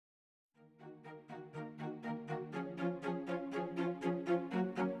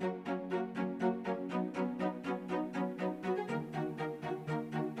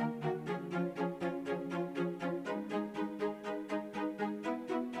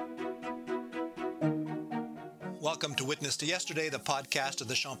Welcome to Witness to Yesterday, the podcast of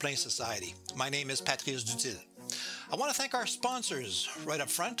the Champlain Society. My name is Patrice Dutil. I want to thank our sponsors right up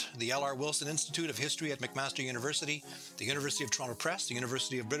front, the L.R. Wilson Institute of History at McMaster University, the University of Toronto Press, the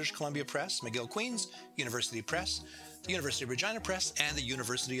University of British Columbia Press, McGill Queen's University Press, the University of Regina Press, and the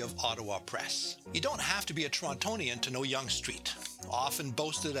University of Ottawa Press. You don't have to be a Torontonian to know Yonge Street. Often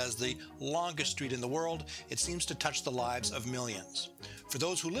boasted as the longest street in the world, it seems to touch the lives of millions. For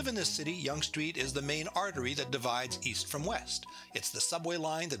those who live in this city, Yonge Street is the main artery that divides east from west. It's the subway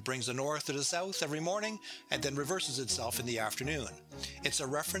line that brings the north to the south every morning and then reverses itself in the afternoon. It's a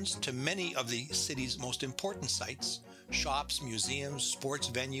reference to many of the city's most important sites. Shops, museums, sports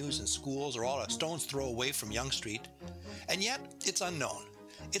venues, and schools are all a stone's throw away from Yonge Street. And yet, it's unknown.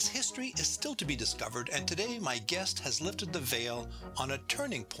 Its history is still to be discovered, and today my guest has lifted the veil on a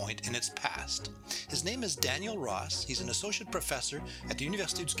turning point in its past. His name is Daniel Ross. He's an associate professor at the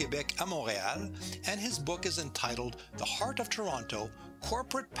Université du Québec à Montréal, and his book is entitled The Heart of Toronto,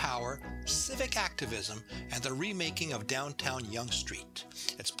 Corporate Power, Civic Activism, and the Remaking of Downtown Yonge Street.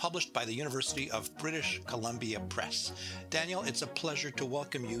 It's published by the University of British Columbia Press. Daniel, it's a pleasure to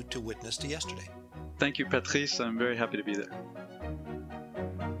welcome you to Witness to Yesterday. Thank you, Patrice. I'm very happy to be there.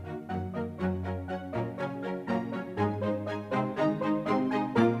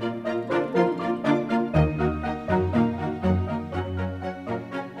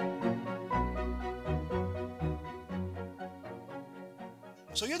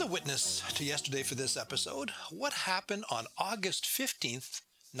 So you're the witness to yesterday for this episode. What happened on August 15th,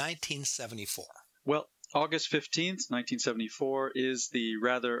 1974? Well, August 15th, 1974 is the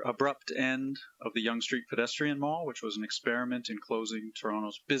rather abrupt end of the Yonge Street Pedestrian Mall, which was an experiment in closing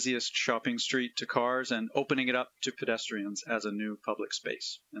Toronto's busiest shopping street to cars and opening it up to pedestrians as a new public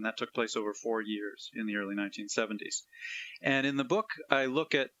space. And that took place over 4 years in the early 1970s. And in the book, I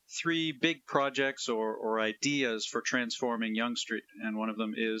look at three big projects or ideas for transforming Yonge Street, and one of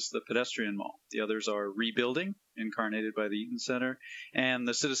them is the pedestrian mall. The others are rebuilding, incarnated by the Eaton Centre, and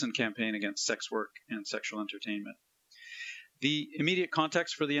the citizen campaign against sex work and sexual entertainment. The immediate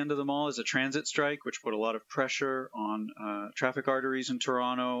context for the end of the mall is a transit strike, which put a lot of pressure on traffic arteries in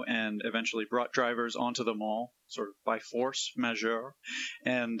Toronto and eventually brought drivers onto the mall, sort of by force majeure,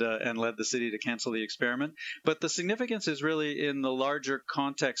 and led the city to cancel the experiment. But the significance is really in the larger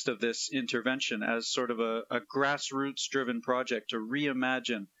context of this intervention as sort of a grassroots-driven project to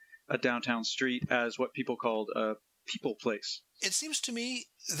reimagine a downtown street as what people called a people place. It seems to me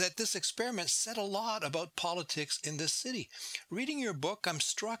that this experiment said a lot about politics in this city. Reading your book, I'm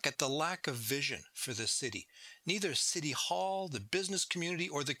struck at the lack of vision for the city. Neither City Hall, the business community,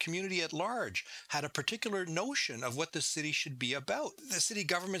 or the community at large had a particular notion of what the city should be about. The city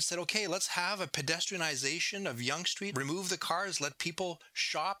government said, okay, let's have a pedestrianization of Yonge Street, remove the cars, let people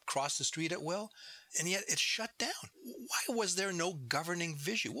shop, cross the street at will. And yet it's shut down. Why was there no governing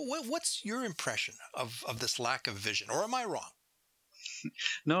vision? What's your impression of this lack of vision? Or am I wrong?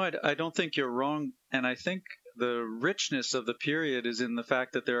 No, I don't think you're wrong. And I think the richness of the period is in the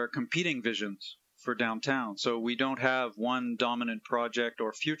fact that there are competing visions for downtown. So we don't have one dominant project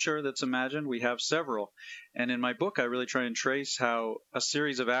or future that's imagined. We have several. And in my book, I really try and trace how a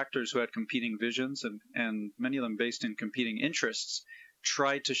series of actors who had competing visions and many of them based in competing interests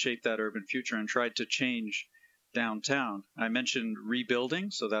tried to shape that urban future and tried to change downtown. I mentioned rebuilding,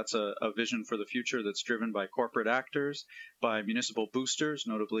 so that's a vision for the future that's driven by corporate actors, by municipal boosters,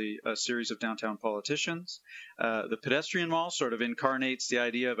 notably a series of downtown politicians. The pedestrian mall sort of incarnates the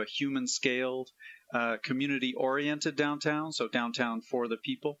idea of a human-scaled, community-oriented downtown, so downtown for the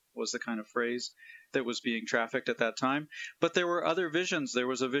people was the kind of phrase that was being trafficked at that time. But there were other visions. There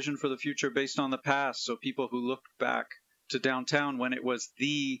was a vision for the future based on the past, so people who looked back to downtown when it was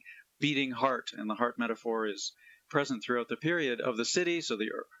the beating heart, and the heart metaphor is present throughout the period of the city, so the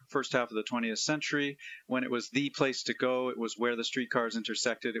first half of the 20th century, when it was the place to go, it was where the streetcars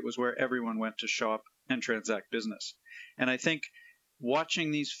intersected, it was where everyone went to shop and transact business. And I think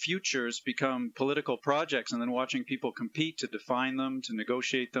watching these futures become political projects and then watching people compete to define them, to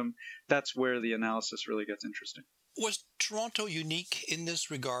negotiate them, that's where the analysis really gets interesting. Was Toronto unique in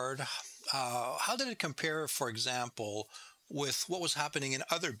this regard? How did it compare, for example, with what was happening in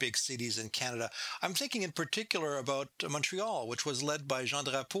other big cities in Canada? I'm thinking in particular about Montreal, which was led by Jean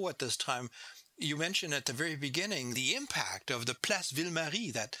Drapeau at this time. You mentioned at the very beginning the impact of the Place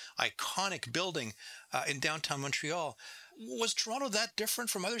Ville-Marie, that iconic building in downtown Montreal. Was Toronto that different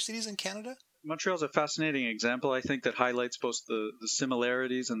from other cities in Canada? Montreal's a fascinating example, I think, that highlights both the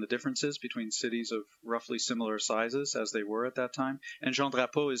similarities and the differences between cities of roughly similar sizes as they were at that time. And Jean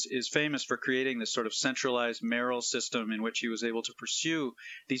Drapeau is famous for creating this sort of centralized mayoral system in which he was able to pursue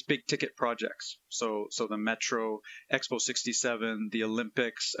these big ticket projects. So the Metro, Expo 67, the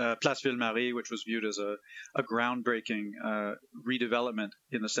Olympics, Place Ville-Marie, which was viewed as a groundbreaking redevelopment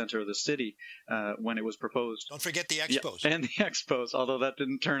in the center of the city when it was proposed. Don't forget the Expos. Yeah, and the Expos, although that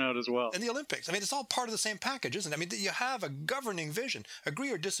didn't turn out as well. And the Olympics. I mean, it's all part of the same package, isn't it? I mean, you have a governing vision.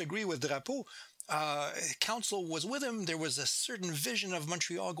 Agree or disagree with Drapeau, council was with him. There was a certain vision of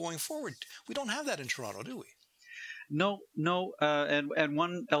Montreal going forward. We don't have that in Toronto, do we? No. And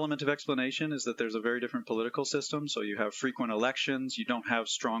one element of explanation is that there's a very different political system. So you have frequent elections. You don't have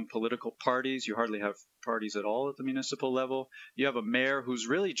strong political parties. You hardly have parties at all at the municipal level. You have a mayor who's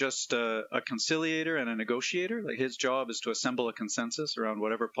really just a conciliator and a negotiator. Like, his job is to assemble a consensus around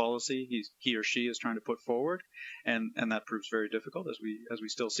whatever policy he or she is trying to put forward, and that proves very difficult, as we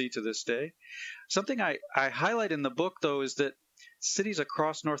still see to this day. Something I highlight in the book, though, is that cities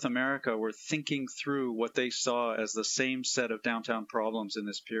across North America were thinking through what they saw as the same set of downtown problems in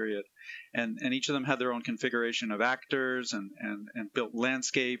this period. And each of them had their own configuration of actors and built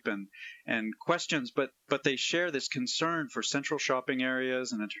landscape and questions, but they share this concern for central shopping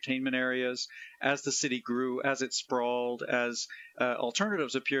areas and entertainment areas as the city grew, as it sprawled, as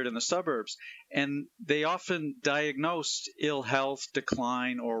alternatives appeared in the suburbs. And they often diagnosed ill health,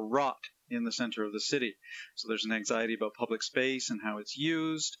 decline, or rot in the center of the city. So there's an anxiety about public space and how it's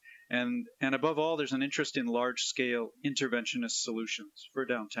used. And above all, there's an interest in large-scale interventionist solutions for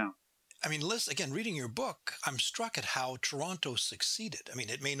downtown. I mean, again, reading your book, I'm struck at how Toronto succeeded. I mean,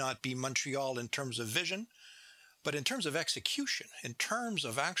 it may not be Montreal in terms of vision, but in terms of execution, in terms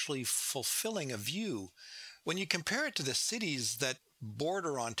of actually fulfilling a view, when you compare it to the cities that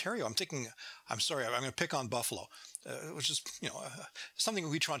border Ontario, I'm going to pick on Buffalo, which is, something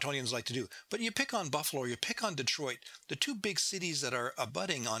we Torontonians like to do. But you pick on Buffalo or you pick on Detroit, the two big cities that are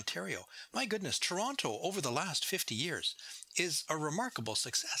abutting Ontario. My goodness, Toronto over the last 50 years is a remarkable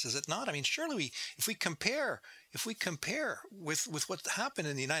success, is it not? I mean, surely if we compare with what happened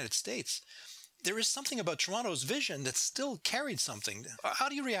in the United States, there is something about Toronto's vision that still carried something. How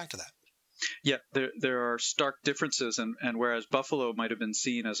do you react to that? Yeah, there are stark differences, and whereas Buffalo might have been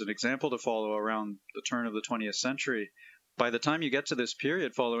seen as an example to follow around the turn of the 20th century, by the time you get to this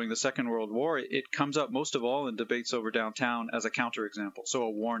period following the Second World War, it comes up most of all in debates over downtown as a counterexample, so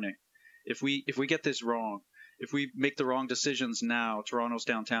a warning. If we get this wrong, if we make the wrong decisions now, Toronto's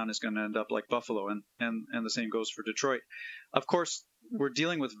downtown is going to end up like Buffalo, and the same goes for Detroit. Of course, we're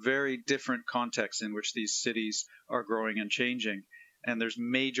dealing with very different contexts in which these cities are growing and changing. And there's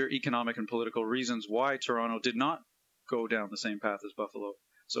major economic and political reasons why Toronto did not go down the same path as Buffalo.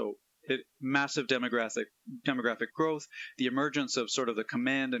 So massive demographic growth, the emergence of sort of the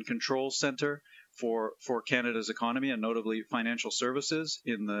command and control center for Canada's economy, and notably financial services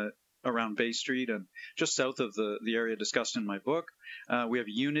around Bay Street and just south of the area discussed in my book. We have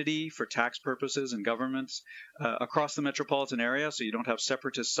unity for tax purposes and governments across the metropolitan area, so you don't have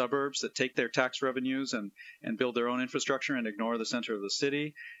separatist suburbs that take their tax revenues and build their own infrastructure and ignore the center of the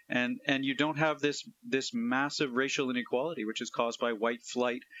city. And you don't have this massive racial inequality, which is caused by white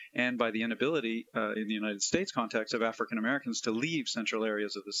flight and by the inability in the United States context of African Americans to leave central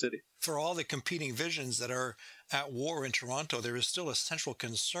areas of the city. For all the competing visions that are at war in Toronto, there is still a central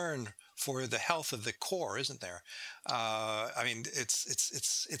concern for the health of the core, isn't there? I mean,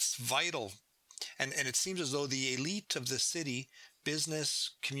 it's vital, and it seems as though the elite of the city,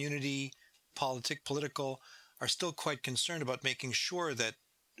 business, community, political, are still quite concerned about making sure that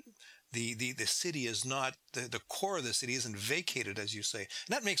the city is not the core of the city isn't vacated, as you say.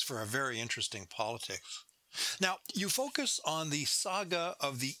 And that makes for a very interesting politics. Now, you focus on the saga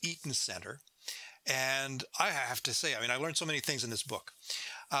of the Eaton Centre. And I have to say, I mean, I learned so many things in this book.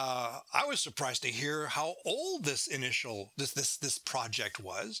 I was surprised to hear how old this project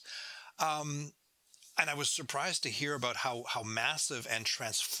was. And I was surprised to hear about how massive and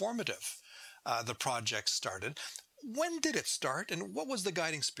transformative the project started. When did it start, and what was the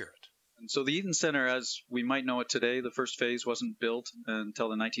guiding spirit? And so the Eaton Centre, as we might know it today, the first phase wasn't built until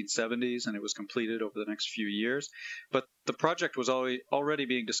the 1970s, and it was completed over the next few years. But the project was already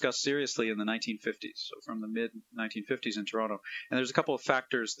being discussed seriously in the 1950s, so from the mid-1950s in Toronto. And there's a couple of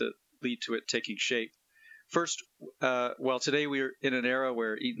factors that lead to it taking shape. First, well, today we're in an era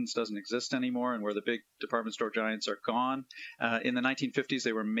where Eaton's doesn't exist anymore and where the big department store giants are gone. In the 1950s,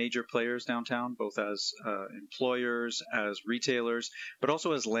 they were major players downtown, both as employers, as retailers, but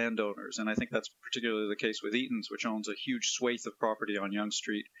also as landowners. And I think that's particularly the case with Eaton's, which owns a huge swathe of property on Yonge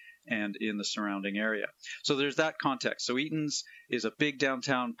Street and in the surrounding area. So there's that context. So Eaton's is a big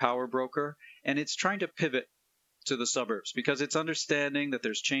downtown power broker, and it's trying to pivot to the suburbs because it's understanding that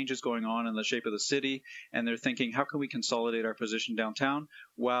there's changes going on in the shape of the city, and they're thinking, how can we consolidate our position downtown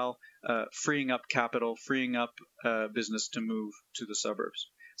while freeing up capital, freeing up business to move to the suburbs.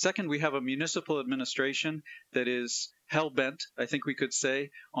 Second, we have a municipal administration that is hell-bent, I think we could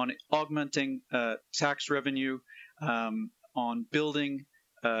say, on augmenting tax revenue, on building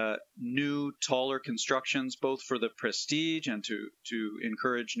new, taller constructions, both for the prestige and to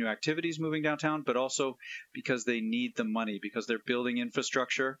encourage new activities moving downtown, but also because they need the money, because they're building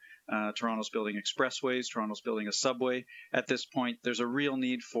infrastructure. Toronto's building expressways, Toronto's building a subway. At this point, there's a real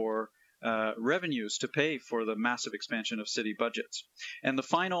need for revenues to pay for the massive expansion of city budgets. And the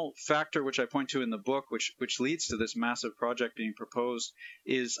final factor which I point to in the book, which leads to this massive project being proposed,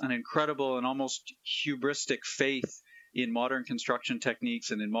 is an incredible and almost hubristic faith in modern construction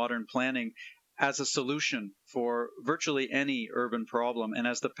techniques and in modern planning as a solution for virtually any urban problem and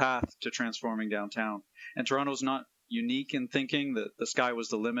as the path to transforming downtown. And Toronto's not unique in thinking that the sky was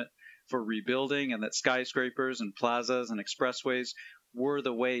the limit for rebuilding and that skyscrapers and plazas and expressways were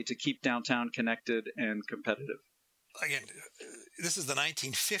the way to keep downtown connected and competitive. Again, this is the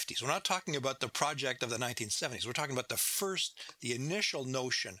 1950s. We're not talking about the project of the 1970s. We're talking about the initial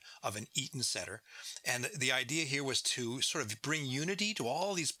notion of an Eaton Center. And the idea here was to sort of bring unity to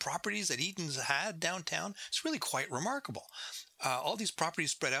all these properties that Eaton's had downtown. It's really quite remarkable. All these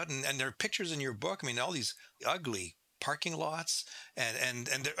properties spread out, and there are pictures in your book. I mean, all these ugly parking lots,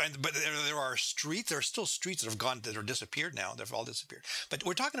 but there are streets. There are still streets that are disappeared now. They've all disappeared. But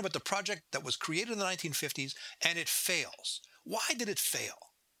we're talking about the project that was created in the 1950s, and it fails. Why did it fail?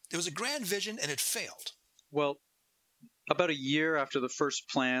 There was a grand vision, and it failed. Well, about a year after the first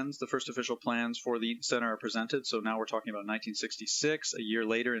official plans for the Eaton Center are presented, so now we're talking about 1966, a year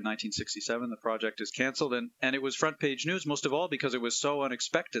later in 1967, the project is canceled, and it was front page news, most of all because it was so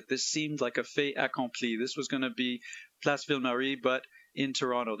unexpected. This seemed like a fait accompli. This was going to be Place Ville-Marie, but in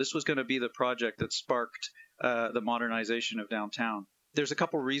Toronto. This was going to be the project that sparked the modernization of downtown. There's a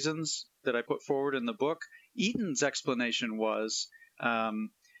couple reasons that I put forward in the book. Eaton's explanation was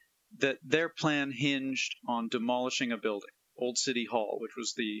that their plan hinged on demolishing a building, Old City Hall, which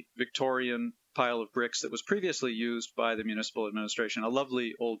was the Victorian pile of bricks that was previously used by the municipal administration, a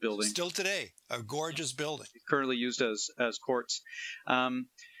lovely old building. Still today, a gorgeous building. Currently used as courts,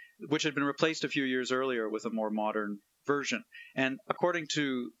 which had been replaced a few years earlier with a more modern version. And according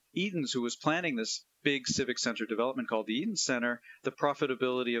to Eaton's, who was planning this big civic center development called the Eaton Center, the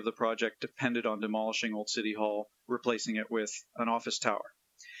profitability of the project depended on demolishing Old City Hall, replacing it with an office tower.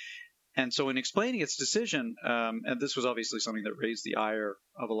 And so in explaining its decision, and this was obviously something that raised the ire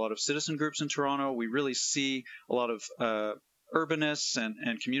of a lot of citizen groups in Toronto, we really see a lot of urbanists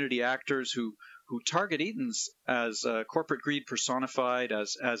and community actors who target Eaton's as corporate greed personified,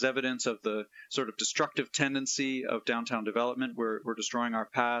 as evidence of the sort of destructive tendency of downtown development. We're destroying our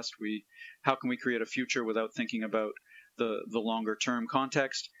past. How can we create a future without thinking about the longer term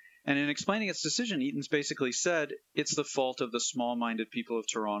context? And in explaining its decision, Eaton's basically said it's the fault of the small-minded people of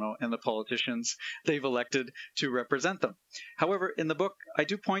Toronto and the politicians they've elected to represent them. However, in the book, I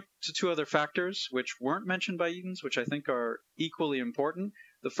do point to two other factors which weren't mentioned by Eaton's, which I think are equally important.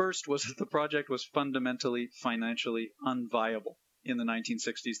 The first was that the project was fundamentally financially unviable in the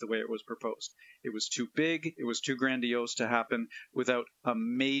 1960s the way it was proposed. It was too big, it was too grandiose to happen without a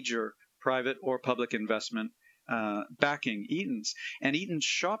major private or public investment backing Eaton's. And Eaton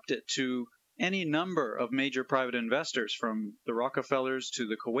shopped it to any number of major private investors, from the Rockefellers to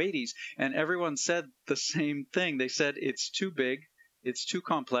the Kuwaitis, and everyone said the same thing. They said it's too big, it's too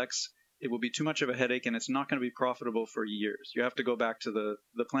complex, it will be too much of a headache, and it's not going to be profitable for years. You have to go back to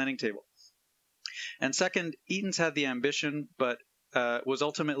the planning table. And second, Eaton's had the ambition, but was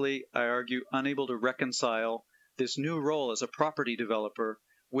ultimately, I argue, unable to reconcile this new role as a property developer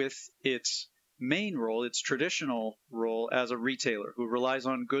with its main role, its traditional role as a retailer who relies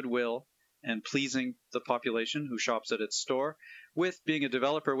on goodwill and pleasing the population who shops at its store, with being a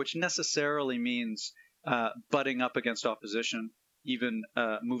developer, which necessarily means butting up against opposition, even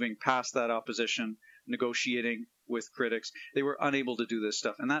moving past that opposition, negotiating with critics. They were unable to do this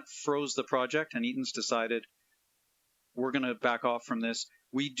stuff, and that froze the project, and Eaton's decided, we're going to back off from this.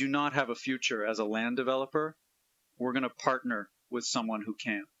 We do not have a future as a land developer. We're going to partner with someone who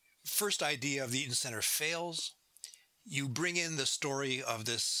can. first idea of the Eaton Center fails. You bring in the story of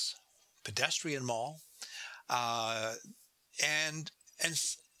this pedestrian mall, uh, and and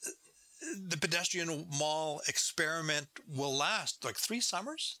the pedestrian mall experiment will last like 3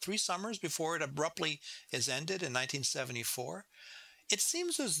 summers before it abruptly is ended in 1974. It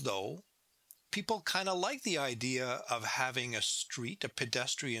seems as though people kind of like the idea of having a street, a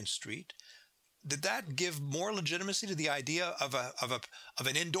pedestrian street. Did that give more legitimacy to the idea of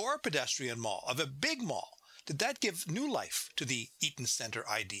an indoor pedestrian mall, of a big mall? Did that give new life to the Eaton Center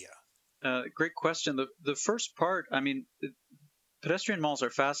idea? Great question. The first part, I mean, pedestrian malls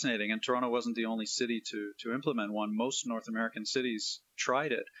are fascinating, and Toronto wasn't the only city to implement one. Most North American cities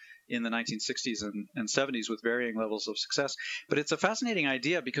tried it in the 1960s and 70s with varying levels of success. But it's a fascinating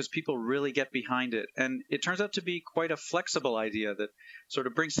idea because people really get behind it. And it turns out to be quite a flexible idea that sort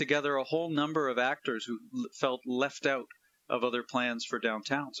of brings together a whole number of actors who felt left out of other plans for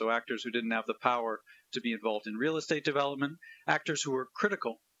downtown. So actors who didn't have the power to be involved in real estate development, actors who were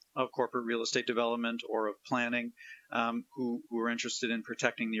critical of corporate real estate development or of planning, who were interested in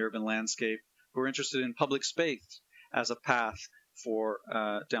protecting the urban landscape, who were interested in public space as a path for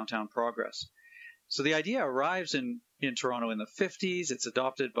downtown progress. So the idea arrives in Toronto in the 50s. It's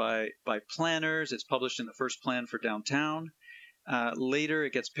adopted by planners. It's published in the first plan for downtown. Later,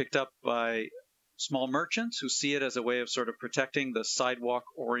 it gets picked up by small merchants who see it as a way of sort of protecting the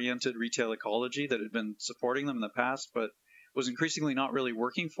sidewalk-oriented retail ecology that had been supporting them in the past, but was increasingly not really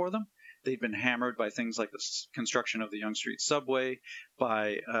working for them. They'd been hammered by things like the construction of the Yonge Street subway,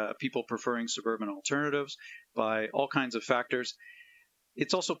 by people preferring suburban alternatives, by all kinds of factors.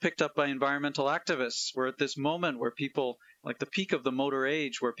 It's also picked up by environmental activists. We're at this moment where people, like the peak of the motor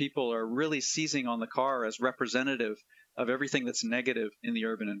age, where people are really seizing on the car as representative of everything that's negative in the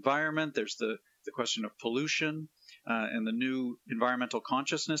urban environment. There's the question of pollution and the new environmental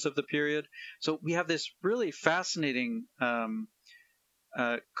consciousness of the period. So we have this really fascinating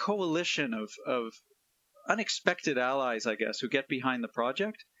coalition of unexpected allies, I guess, who get behind the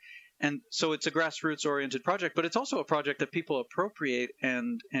project. And so it's a grassroots-oriented project, but it's also a project that people appropriate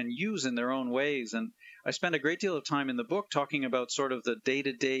and use in their own ways. And I spend a great deal of time in the book talking about sort of the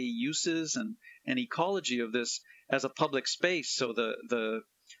day-to-day uses and ecology of this as a public space. So the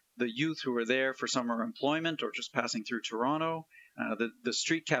youth who are there for summer employment or just passing through Toronto, the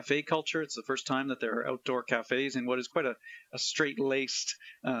street cafe culture. It's the first time that there are outdoor cafes in what is quite a straight-laced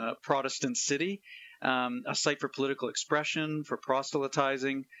Protestant city. A site for political expression, for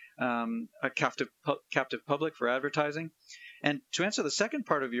proselytizing, a captive public for advertising. And to answer the second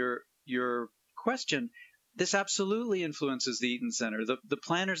part of your question, this absolutely influences the Eaton Center. The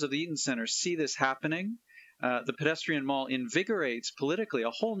planners of the Eaton Center see this happening. The pedestrian mall invigorates politically a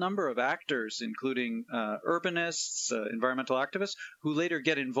whole number of actors, including urbanists, environmental activists, who later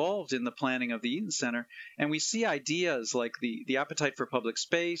get involved in the planning of the Eaton Center. And we see ideas like the appetite for public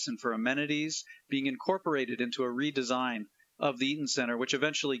space and for amenities being incorporated into a redesign of the Eaton Center, which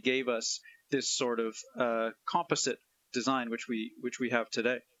eventually gave us this sort of composite design, which we have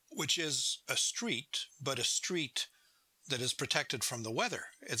today. Which is a street, but a street that is protected from the weather.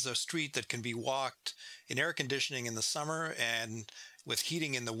 It's a street that can be walked in air conditioning in the summer and with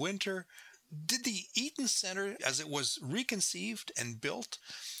heating in the winter. Did the Eaton Center, as it was reconceived and built,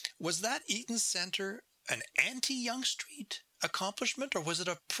 was that Eaton Center an anti-Yonge Street accomplishment, or was it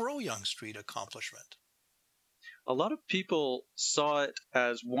a pro-Yonge Street accomplishment? A lot of people saw it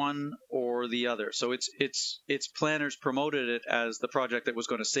as one or the other. So its planners promoted it as the project that was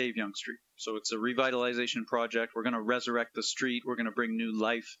going to save Yonge Street. So it's a revitalization project. We're going to resurrect the street. We're going to bring new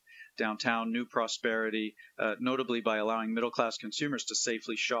life downtown, new prosperity, notably by allowing middle-class consumers to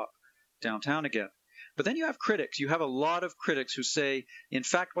safely shop downtown again. But then you have critics. You have a lot of critics who say, in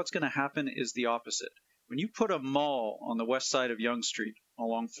fact, what's going to happen is the opposite. When you put a mall on the west side of Yonge Street,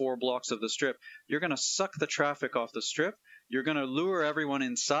 along 4 blocks of the Strip, you're going to suck the traffic off the Strip. You're going to lure everyone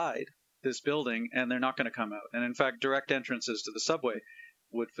inside this building, and they're not going to come out. And in fact, direct entrances to the subway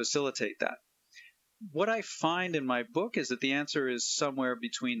would facilitate that. What I find in my book is that the answer is somewhere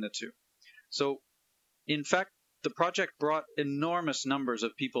between the two. So, in fact, the project brought enormous numbers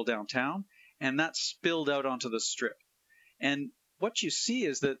of people downtown, and that spilled out onto the Strip. And what you see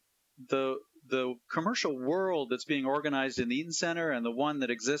is that the commercial world that's being organized in the Eaton Center and the one that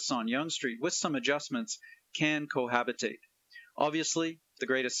exists on Yonge Street, with some adjustments, can cohabitate. Obviously, the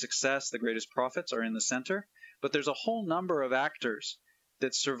greatest success, the greatest profits are in the center, but there's a whole number of actors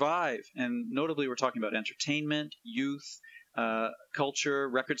that survive, and notably we're talking about entertainment, youth, culture,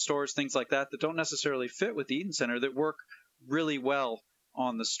 record stores, things like that don't necessarily fit with the Eaton Center that work really well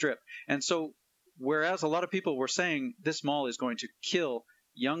on the Strip. And so, whereas a lot of people were saying this mall is going to kill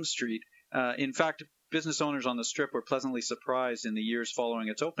Yonge Street. In fact, business owners on the Strip were pleasantly surprised in the years following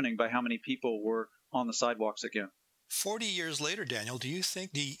its opening by how many people were on the sidewalks again. 40 years later, Daniel, do you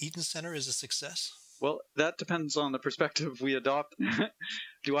think the Eaton Center is a success? Well, that depends on the perspective we adopt.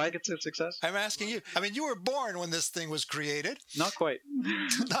 Do I get to success? I'm asking you. I mean, you were born when this thing was created. Not quite.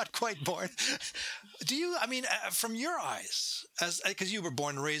 Not quite born. Do you, I mean, from your eyes, because you were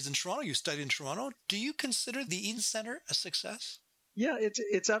born and raised in Toronto, you studied in Toronto, do you consider the Eaton Center a success? Yeah,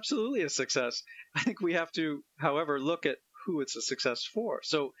 it's absolutely a success. I think we have to, however, look at who it's a success for.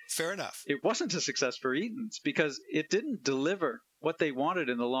 So fair enough. It wasn't a success for Eaton's because it didn't deliver what they wanted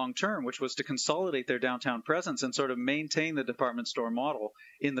in the long term, which was to consolidate their downtown presence and sort of maintain the department store model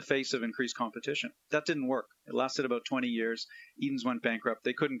in the face of increased competition. That didn't work. It lasted about 20 years. Eaton's went bankrupt.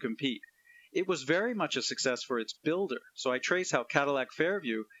 They couldn't compete. It was very much a success for its builder. So I trace how Cadillac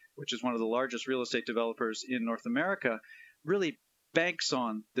Fairview, which is one of the largest real estate developers in North America, really banks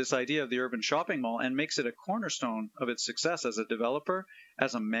on this idea of the urban shopping mall and makes it a cornerstone of its success as a developer,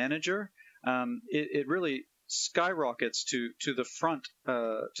 as a manager. It really skyrockets to the front,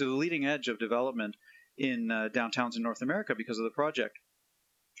 to the leading edge of development in downtowns in North America because of the project.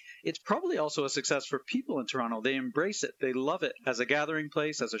 It's probably also a success for people in Toronto. They embrace it. They love it as a gathering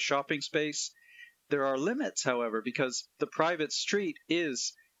place, as a shopping space. There are limits, however, because the private street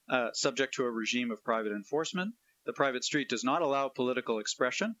is subject to a regime of private enforcement. The private street does not allow political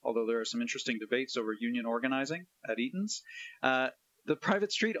expression, although there are some interesting debates over union organizing at Eaton's. The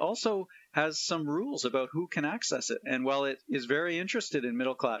private street also has some rules about who can access it. And while it is very interested in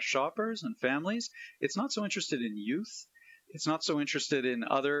middle-class shoppers and families, it's not so interested in youth. It's not so interested in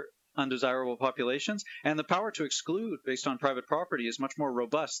other undesirable populations. And the power to exclude based on private property is much more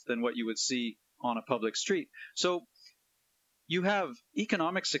robust than what you would see on a public street. So you have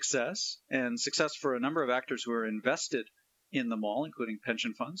economic success and success for a number of actors who are invested in the mall, including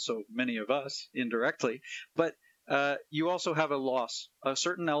pension funds, so many of us indirectly. But you also have a loss, a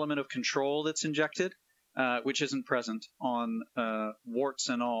certain element of control that's injected, which isn't present on warts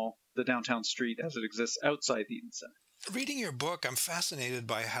and all the downtown street as it exists outside the Eaton Center. Reading your book, I'm fascinated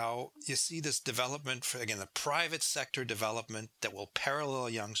by how you see this development, for, again, the private sector development that will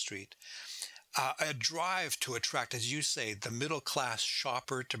parallel Yonge Street. A drive to attract, as you say, the middle-class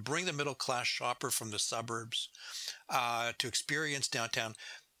shopper, to bring the middle-class shopper from the suburbs to experience downtown.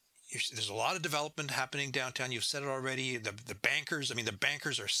 There's a lot of development happening downtown. You've said it already. The bankers, I mean, the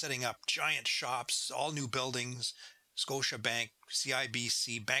bankers are setting up giant shops, all new buildings, Scotiabank,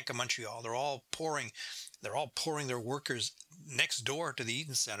 CIBC, Bank of Montreal. They're all pouring their workers next door to the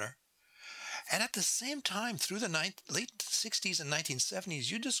Eaton Center. And at the same time, through the late 60s and 1970s,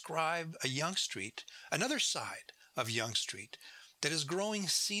 you describe a Yonge Street, another side of Yonge Street, that is growing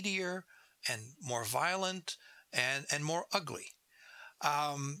seedier and more violent and more ugly.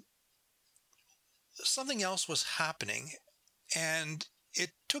 Something else was happening, and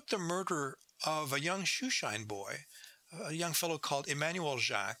it took the murder of a young shoeshine boy, a young fellow called Emmanuel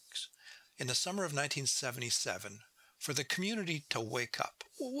Jacques, in the summer of 1977, for the community to wake up.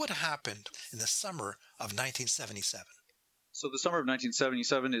 What happened in the summer of 1977? So the summer of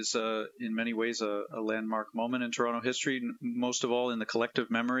 1977 is in many ways a landmark moment in Toronto history, most of all in the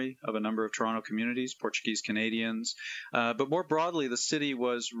collective memory of a number of Toronto communities, Portuguese Canadians. But more broadly, the city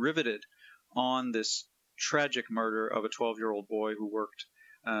was riveted on this tragic murder of a 12-year-old boy who worked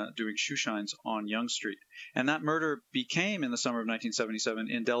doing shoeshines on Yonge Street. And that murder became, in the summer of 1977,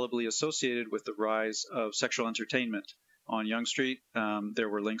 indelibly associated with the rise of sexual entertainment on Yonge Street. There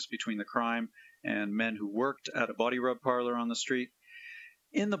were links between the crime and men who worked at a body rub parlor on the street.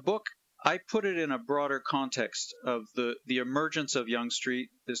 In the book, I put it in a broader context of the emergence of Yonge Street,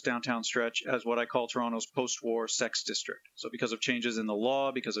 this downtown stretch, as what I call Toronto's post-war sex district. So because of changes in the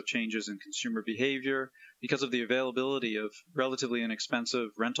law, because of changes in consumer behavior, because of the availability of relatively inexpensive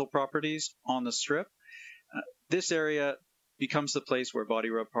rental properties on the Strip, this area becomes the place where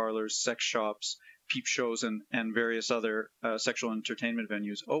body rub parlors, sex shops, peep shows, and various other sexual entertainment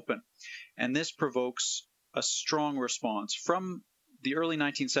venues open. And this provokes a strong response from the early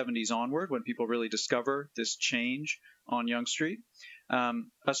 1970s onward, when people really discover this change on Yonge Street,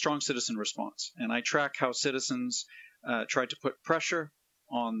 a strong citizen response. And I track how citizens tried to put pressure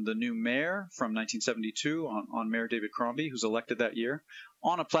on the new mayor from 1972, on Mayor David Crombie, who's elected that year,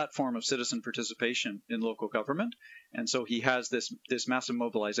 on a platform of citizen participation in local government. And so he has this massive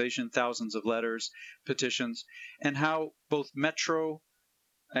mobilization, thousands of letters, petitions, and how both Metro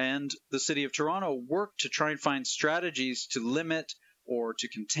and the City of Toronto worked to try and find strategies to limit or to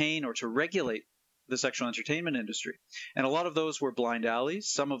contain or to regulate the sexual entertainment industry. And a lot of those were blind alleys.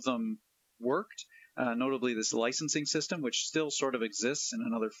 Some of them worked. notably this licensing system, which still sort of exists in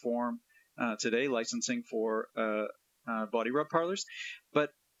another form today, licensing for body rub parlors. But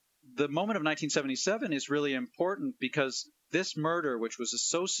the moment of 1977 is really important because this murder, which was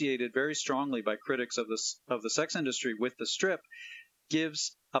associated very strongly by critics of the sex industry with the strip,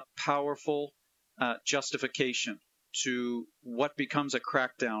 gives a powerful justification to what becomes a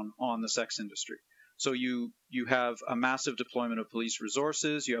crackdown on the sex industry. So you have a massive deployment of police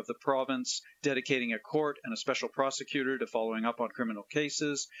resources. You have the province dedicating a court and a special prosecutor to following up on criminal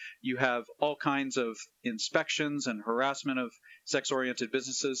cases. You have all kinds of inspections and harassment of sex-oriented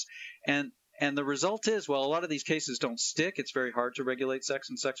businesses. And the result is, well, a lot of these cases don't stick. It's very hard to regulate sex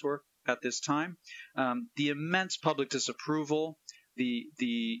and sex work at this time. The immense public disapproval,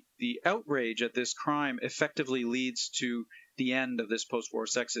 the outrage at this crime effectively leads to the end of this post-war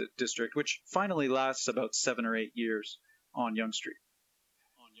sex district, which finally lasts about 7 or 8 years on Yonge Street.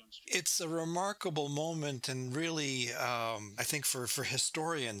 It's a remarkable moment, and really, I think for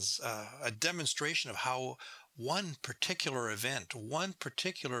historians, a demonstration of how one particular event, one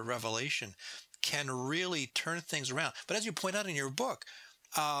particular revelation can really turn things around. But as you point out in your book,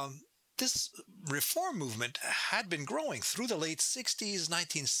 this reform movement had been growing through the late 60s,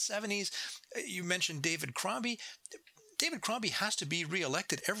 1970s. You mentioned David Crombie. David Crombie has to be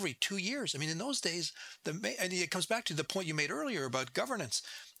reelected every 2 years. I mean, in those days, and it comes back to the point you made earlier about governance.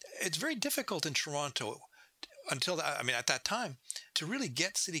 It's very difficult in Toronto at that time, to really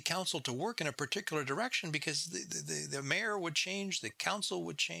get city council to work in a particular direction because the mayor would change, the council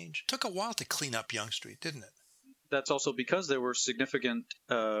would change. It took a while to clean up Yonge Street, didn't it? That's also because there were significant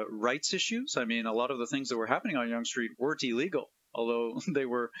rights issues. I mean, a lot of the things that were happening on Yonge Street weren't illegal, although there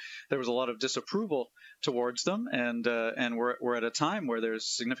was a lot of disapproval towards them, and we're at a time where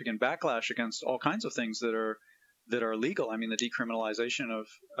there's significant backlash against all kinds of things that are legal. I mean, the decriminalization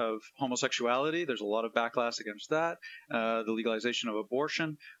of homosexuality, there's a lot of backlash against that. The legalization of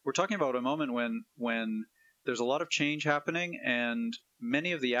abortion. We're talking about a moment when there's a lot of change happening, and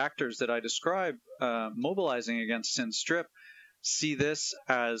many of the actors that I describe mobilizing against Sin Strip see this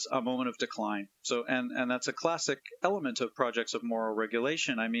as a moment of decline. So, and that's a classic element of projects of moral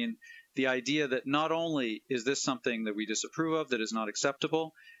regulation. I mean, the idea that not only is this something that we disapprove of, that is not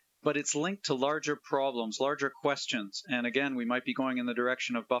acceptable, but it's linked to larger problems, larger questions. And again, we might be going in the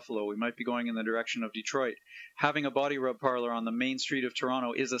direction of Buffalo. We might be going in the direction of Detroit. Having a body rub parlor on the main street of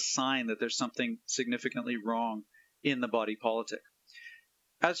Toronto is a sign that there's something significantly wrong in the body politic.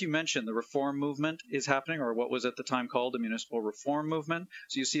 As you mentioned, the reform movement is happening, or what was at the time called the municipal reform movement.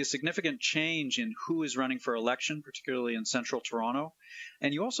 So you see a significant change in who is running for election, particularly in central Toronto.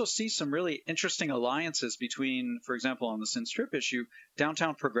 And you also see some really interesting alliances between, for example, on the Sin Strip issue,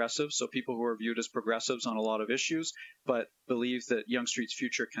 downtown progressives, so people who are viewed as progressives on a lot of issues, but believe that Yonge Street's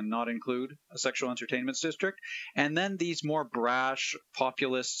future cannot include a sexual entertainment district. And then these more brash,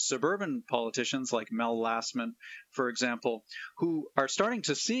 populist suburban politicians like Mel Lastman, for example, who are starting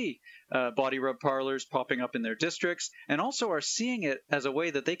to see body rub parlors popping up in their districts, and also are seeing it as a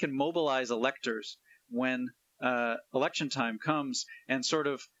way that they can mobilize electors when election time comes and sort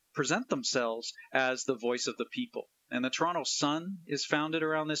of present themselves as the voice of the people. And the Toronto Sun is founded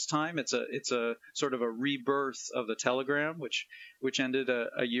around this time. It's a sort of a rebirth of the Telegram, which ended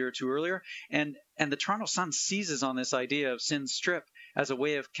a year or two earlier. And the Toronto Sun seizes on this idea of Sin Strip as a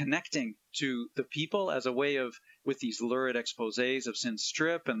way of connecting to the people, as a way of, with these lurid exposés of Sin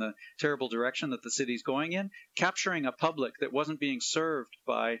Strip and the terrible direction that the city's going in, capturing a public that wasn't being served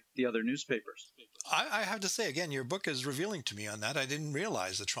by the other newspapers. I have to say, again, your book is revealing to me on that. I didn't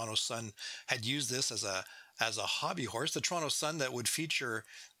realize the Toronto Sun had used this as a hobby horse. The Toronto Sun that would feature,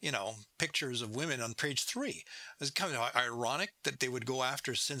 pictures of women on page 3. It's kind of ironic that they would go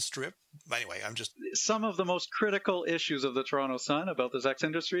after Sin Strip. Anyway, Some of the most critical issues of the Toronto Sun about the sex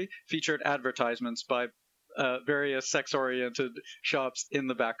industry featured advertisements by various sex-oriented shops in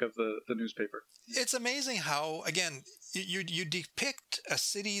the back of the newspaper. It's amazing how, again, you depict a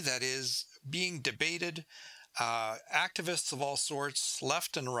city that is being debated, activists of all sorts,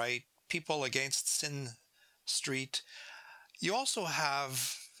 left and right, people against Sin Street. You also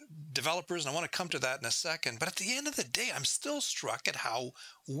have developers, and I want to come to that in a second, but at the end of the day, I'm still struck at how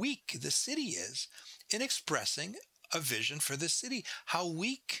weak the city is in expressing a vision for the city, how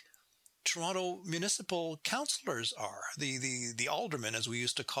weak Toronto municipal councillors are, the aldermen, as we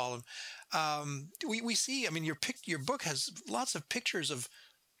used to call them. We see, your book has lots of pictures of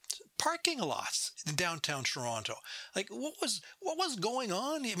parking lots in downtown Toronto. Like, what was going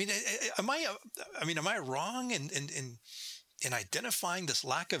on? Am I wrong in identifying this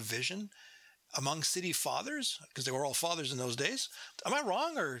lack of vision among city fathers, because they were all fathers in those days? Am I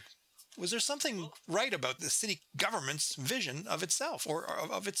wrong, or? Was there something right about the city government's vision of itself or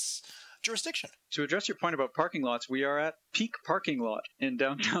of its jurisdiction? To address your point about parking lots, we are at peak parking lot in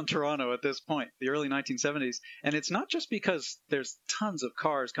downtown Toronto at this point, the early 1970s. And it's not just because there's tons of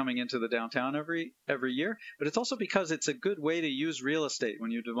cars coming into the downtown every year, but it's also because it's a good way to use real estate.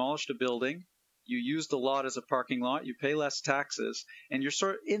 When you demolished a building, you use the lot as a parking lot, you pay less taxes, and you're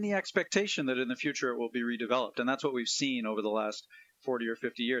sort of in the expectation that in the future it will be redeveloped. And that's what we've seen over the last 40 or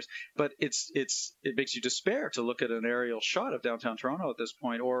 50 years. But it makes you despair to look at an aerial shot of downtown Toronto at this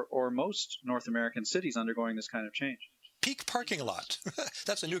point, or most North American cities undergoing this kind of change. Peak parking lot.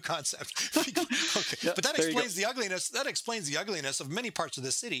 That's a new concept. Okay. Yeah, but that explains the ugliness. That explains the ugliness of many parts of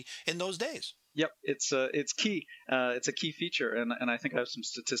the city in those days. Yep, it's key. It's a key feature, and I think I have some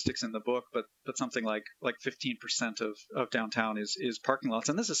statistics in the book, but something like 15% of downtown is parking lots,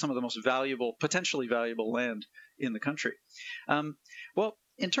 and this is some of the most potentially valuable land in the country. Well,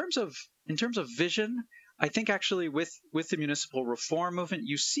 in terms of vision, I think actually with the municipal reform movement,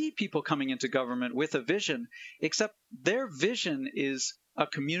 you see people coming into government with a vision, except their vision is a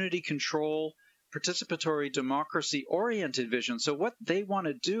community control, participatory democracy-oriented vision. So what they want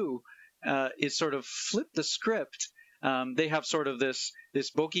to do is sort of flip the script. They have sort of this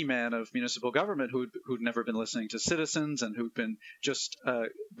bogeyman of municipal government who'd never been listening to citizens and who'd been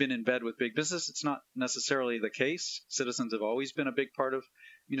been in bed with big business. It's not necessarily the case. Citizens have always been a big part of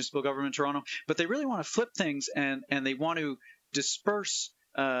municipal government in Toronto, but they really want to flip things and they want to disperse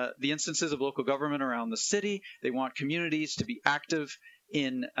the instances of local government around the city. They want communities to be active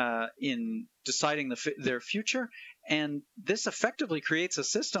in deciding their future, and this effectively creates a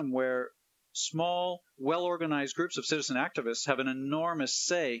system where small, well-organized groups of citizen activists have an enormous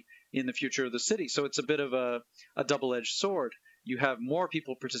say in the future of the city. So it's a bit of a double-edged sword. You have more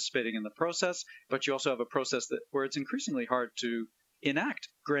people participating in the process, but you also have a process where it's increasingly hard to enact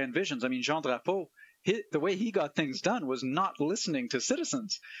grand visions. I mean, Jean Drapeau, the way he got things done was not listening to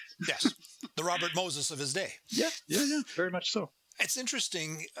citizens. Yes, the Robert Moses of his day. Yeah, very much so. It's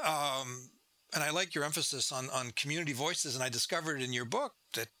interesting, and I like your emphasis on community voices, and I discovered in your book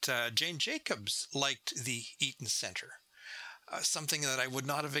that Jane Jacobs liked the Eaton Center, something that I would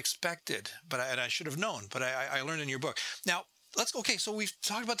not have expected, and I should have known, but I learned in your book. Now, so we've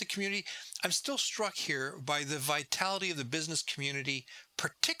talked about the community. I'm still struck here by the vitality of the business community,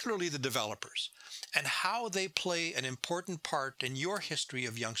 particularly the developers, and how they play an important part in your history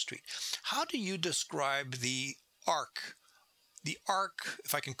of Yonge Street. How do you describe the arc,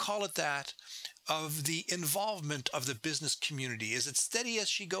 if I can call it that, of the involvement of the business community? Is it steady as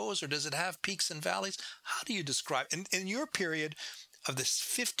she goes, or does it have peaks and valleys? How do you describe, in your period of the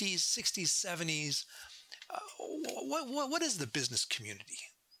 50s, 60s, 70s, what is the business community?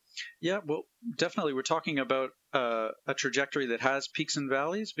 Yeah, well, definitely we're talking about a trajectory that has peaks and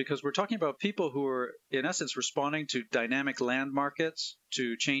valleys, because we're talking about people who are, in essence, responding to dynamic land markets,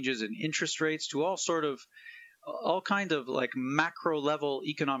 to changes in interest rates, to all kind of like macro level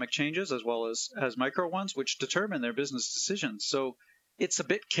economic changes as well as micro ones, which determine their business decisions. So it's a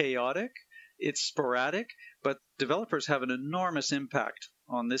bit chaotic, it's sporadic, but developers have an enormous impact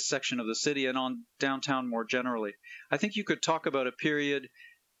on this section of the city and on downtown more generally. I think you could talk about a period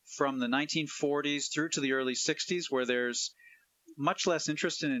from the 1940s through to the early 60s where there's much less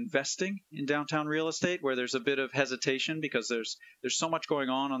interest in investing in downtown real estate, where there's a bit of hesitation because there's so much going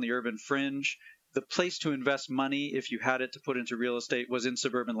on the urban fringe. The place to invest money, if you had it to put into real estate, was in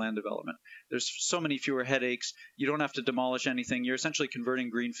suburban land development. There's so many fewer headaches. You don't have to demolish anything. You're essentially converting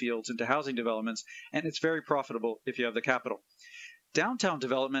green fields into housing developments, and it's very profitable if you have the capital. Downtown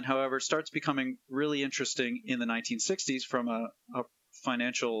development, however, starts becoming really interesting in the 1960s from a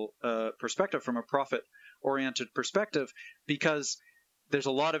financial perspective, from a profit-oriented perspective, because there's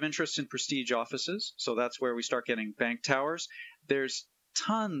a lot of interest in prestige offices. So that's where we start getting bank towers. There's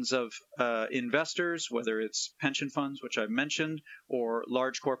tons of investors, whether it's pension funds, which I've mentioned, or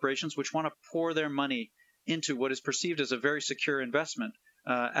large corporations, which want to pour their money into what is perceived as a very secure investment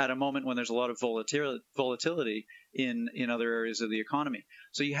at a moment when there's a lot of volatility in other areas of the economy.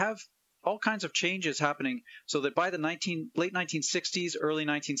 So you have all kinds of changes happening, so that by the late 1960s, early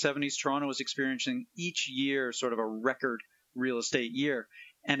 1970s, Toronto was experiencing each year sort of a record real estate year,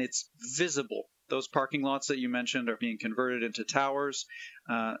 and it's visible. Those parking lots that you mentioned are being converted into towers.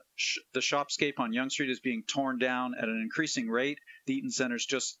 The shopscape on Yonge Street is being torn down at an increasing rate. The Eaton Center is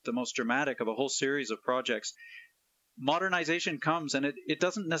just the most dramatic of a whole series of projects. Modernization comes, and it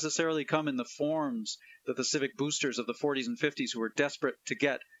doesn't necessarily come in the forms that the civic boosters of the 40s and 50s, who were desperate to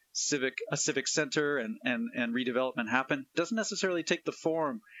get a civic center and redevelopment happen. It doesn't necessarily take the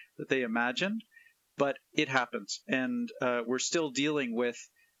form that they imagined, but it happens. And we're still dealing with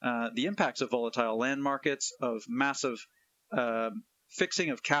the impacts of volatile land markets, of massive fixing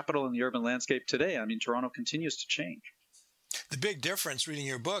of capital in the urban landscape today. I mean, Toronto continues to change. The big difference reading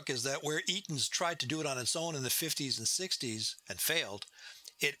your book is that where Eaton's tried to do it on its own in the 50s and 60s and failed,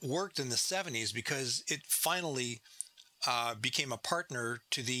 it worked in the 70s because it finally became a partner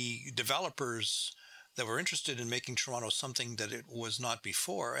to the developers that were interested in making Toronto something that it was not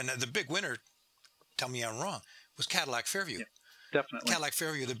before. And the big winner, tell me I'm wrong, was Cadillac Fairview. Yeah, definitely. Cadillac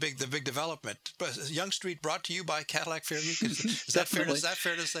Fairview, the big development. But Yonge Street brought to you by Cadillac Fairview. Is that fair? Is that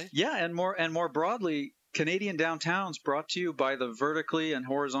fair to say? Yeah, and more broadly, Canadian downtowns brought to you by the vertically and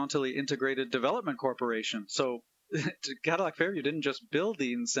horizontally integrated development corporation. So Cadillac Fairview didn't just build the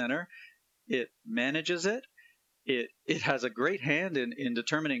Eaton Centre; it manages it. It has a great hand in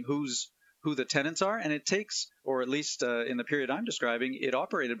determining who the tenants are, and it takes, or at least in the period I'm describing, it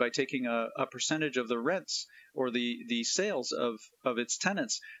operated by taking a percentage of the rents or the sales of its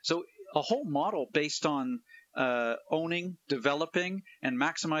tenants. So a whole model based on owning, developing, and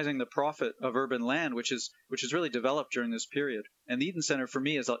maximizing the profit of urban land, which is really developed during this period. And the Eaton Centre for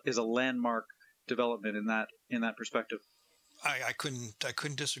me is a landmark development in that perspective. I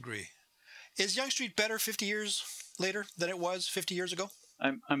couldn't disagree. Is Yonge Street better 50 years later than it was 50 years ago?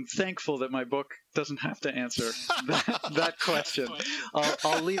 I'm thankful that my book doesn't have to answer that question.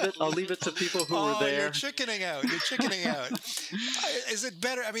 I'll leave it to people who were there. You're chickening out. Is it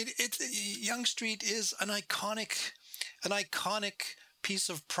better? I mean, Yonge Street is an iconic piece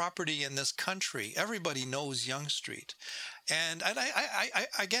of property in this country. Everybody knows Yonge Street, and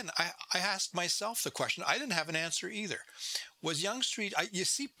I asked myself the question. I didn't have an answer either. Was Yonge Street? You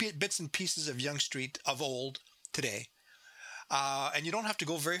see bits and pieces of Yonge Street of old today. And you don't have to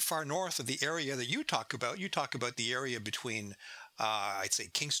go very far north of the area that you talk about. You talk about the area between, I'd say,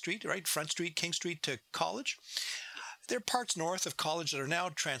 King Street, right? Front Street, King Street to College. There are parts north of College that are now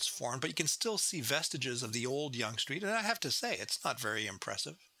transformed, but you can still see vestiges of the old Yonge Street. And I have to say, it's not very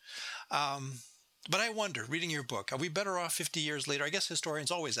impressive. But I wonder, reading your book, are we better off 50 years later? I guess historians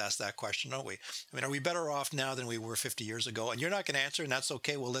always ask that question, don't we? I mean, are we better off now than we were 50 years ago? And you're not going to answer, and that's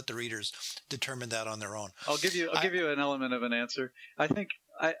okay. We'll let the readers determine that on their own. I'll give you an element of an answer. I think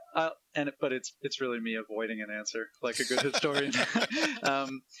but it's really me avoiding an answer, like a good historian.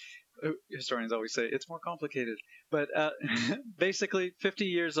 Historians always say it's more complicated, but basically, 50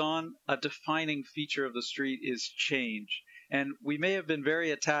 years on, a defining feature of the street is change. And we may have been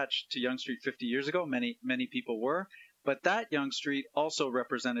very attached to Yonge Street 50 years ago. Many people were. But that Yonge Street also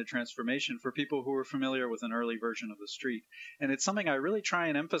represented transformation for people who were familiar with an early version of the street. And it's something I really try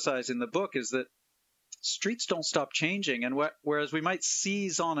and emphasize in the book is that streets don't stop changing. And whereas we might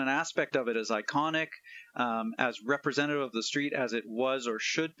seize on an aspect of it as iconic, as representative of the street as it was or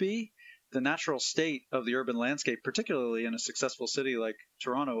should be, the natural state of the urban landscape, particularly in a successful city like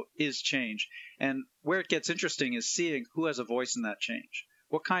Toronto, is change. And where it gets interesting is seeing who has a voice in that change.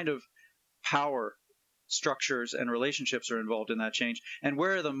 What kind of power structures and relationships are involved in that change, and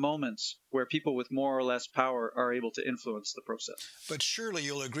where are the moments where people with more or less power are able to influence the process. But surely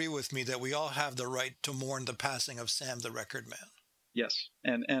you'll agree with me that we all have the right to mourn the passing of Sam the Record Man. Yes,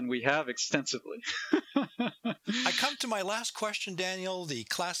 and we have extensively. I come to my last question, Daniel, the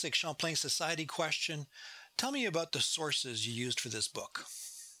classic Champlain Society question. Tell me about the sources you used for this book.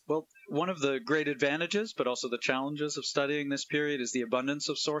 Well, one of the great advantages, but also the challenges of studying this period is the abundance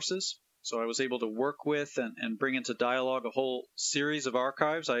of sources. So I was able to work with and bring into dialogue a whole series of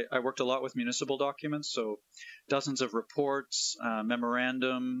archives. I worked a lot with municipal documents, so dozens of reports,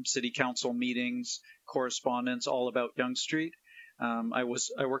 memorandum, city council meetings, correspondence, all about Yonge Street. I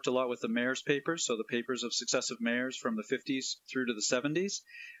worked a lot with the mayor's papers, so the papers of successive mayors from the 50s through to the 70s.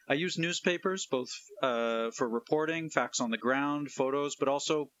 I used newspapers both for reporting, facts on the ground, photos, but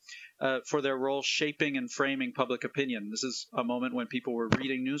also for their role shaping and framing public opinion. This is a moment when people were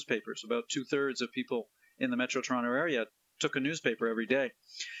reading newspapers. About 2/3 of people in the Metro Toronto area took a newspaper every day.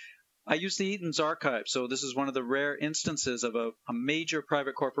 I used the Eaton's archive, so this is one of the rare instances of a major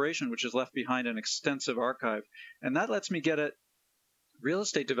private corporation which has left behind an extensive archive. And that lets me get at real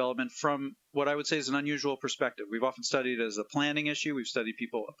estate development from what I would say is an unusual perspective. We've often studied it as a planning issue. We've studied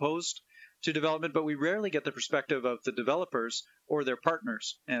people opposed to development, but we rarely get the perspective of the developers or their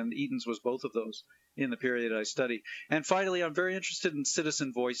partners. And Eaton's was both of those in the period I study. And finally, I'm very interested in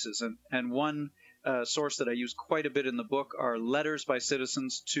citizen voices. And one source that I use quite a bit in the book are letters by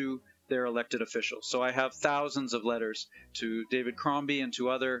citizens to their elected officials. So I have thousands of letters to David Crombie and to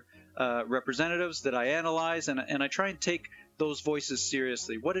other representatives that I analyze, and I try and take those voices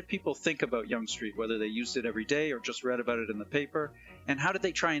seriously. What did people think about Yonge Street, whether they used it every day or just read about it in the paper? And how did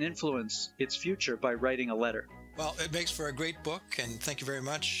they try and influence its future by writing a letter? Well, it makes for a great book, and thank you very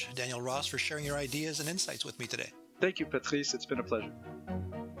much, Daniel Ross, for sharing your ideas and insights with me today. Thank you, Patrice. It's been a pleasure.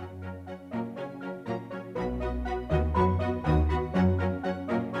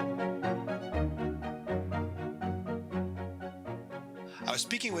 I was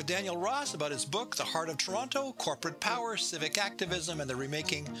speaking with Daniel Ross about his book, The Heart of Toronto, Corporate Power, Civic Activism, and the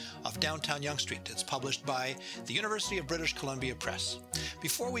Remaking of Downtown Yonge Street. It's published by the University of British Columbia Press.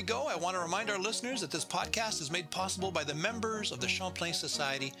 Before we go, I want to remind our listeners that this podcast is made possible by the members of the Champlain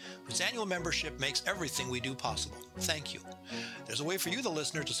Society, whose annual membership makes everything we do possible. Thank you. There's a way for you, the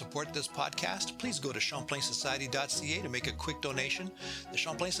listener, to support this podcast. Please go to champlainsociety.ca to make a quick donation. The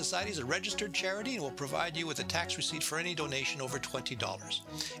Champlain Society is a registered charity and will provide you with a tax receipt for any donation over $20.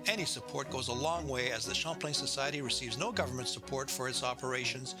 Any support goes a long way, as the Champlain Society receives no government support for its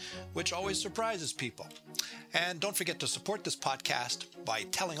operations, which always surprises people. And don't forget to support this podcast by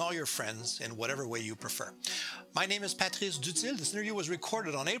telling all your friends in whatever way you prefer. My name is Patrice Dutil. This interview was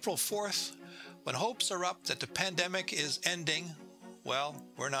recorded on April 4th. When hopes are up that the pandemic is ending, well,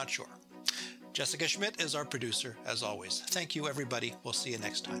 we're not sure. Jessica Schmidt is our producer, as always. Thank you, everybody. We'll see you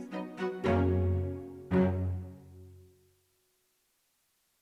next time.